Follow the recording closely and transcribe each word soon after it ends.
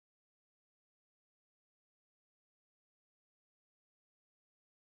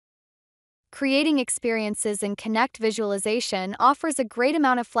Creating experiences in Connect visualization offers a great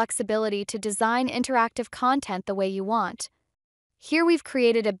amount of flexibility to design interactive content the way you want. Here we've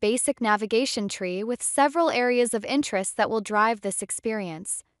created a basic navigation tree with several areas of interest that will drive this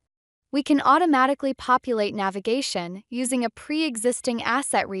experience. We can automatically populate navigation using a pre-existing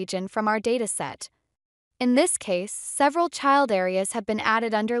asset region from our dataset. In this case, several child areas have been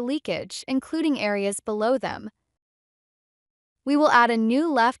added under leakage, including areas below them. We will add a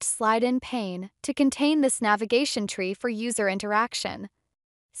new left slide-in pane to contain this navigation tree for user interaction.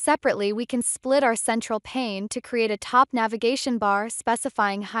 Separately, we can split our central pane to create a top navigation bar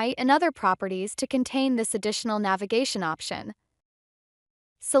specifying height and other properties to contain this additional navigation option.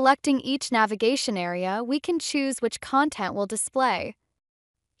 Selecting each navigation area, we can choose which content will display.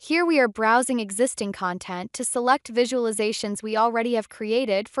 Here we are browsing existing content to select visualizations we already have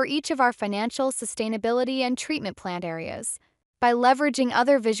created for each of our financial, sustainability, and treatment plan areas. By leveraging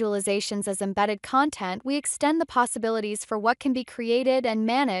other visualizations as embedded content, we extend the possibilities for what can be created and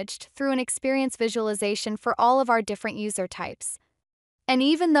managed through an experience visualization for all of our different user types. And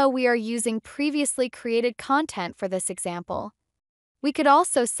even though we are using previously created content for this example, we could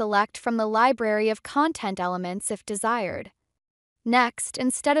also select from the library of content elements if desired. Next,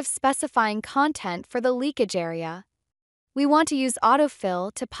 instead of specifying content for the leakage area, we want to use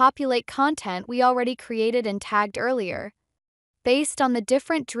autofill to populate content we already created and tagged earlier, based on the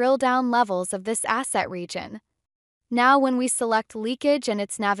different drill-down levels of this asset region. Now, when we select leakage and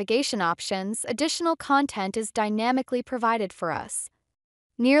its navigation options, additional content is dynamically provided for us.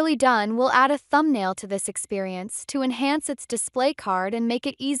 Nearly done, we'll add a thumbnail to this experience to enhance its display card and make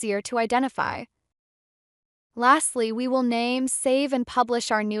it easier to identify. Lastly, we will name, save, and publish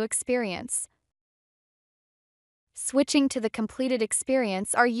our new experience. Switching to the completed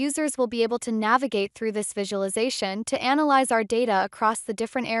experience, our users will be able to navigate through this visualization to analyze our data across the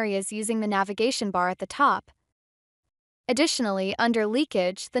different areas using the navigation bar at the top. Additionally, under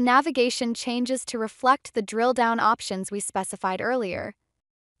leakage, the navigation changes to reflect the drill-down options we specified earlier.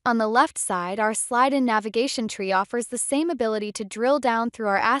 On the left side, our slide-in navigation tree offers the same ability to drill down through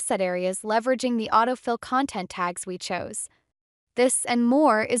our asset areas leveraging the autofill content tags we chose. This and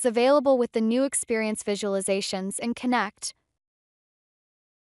more is available with the new experience visualizations in Connect.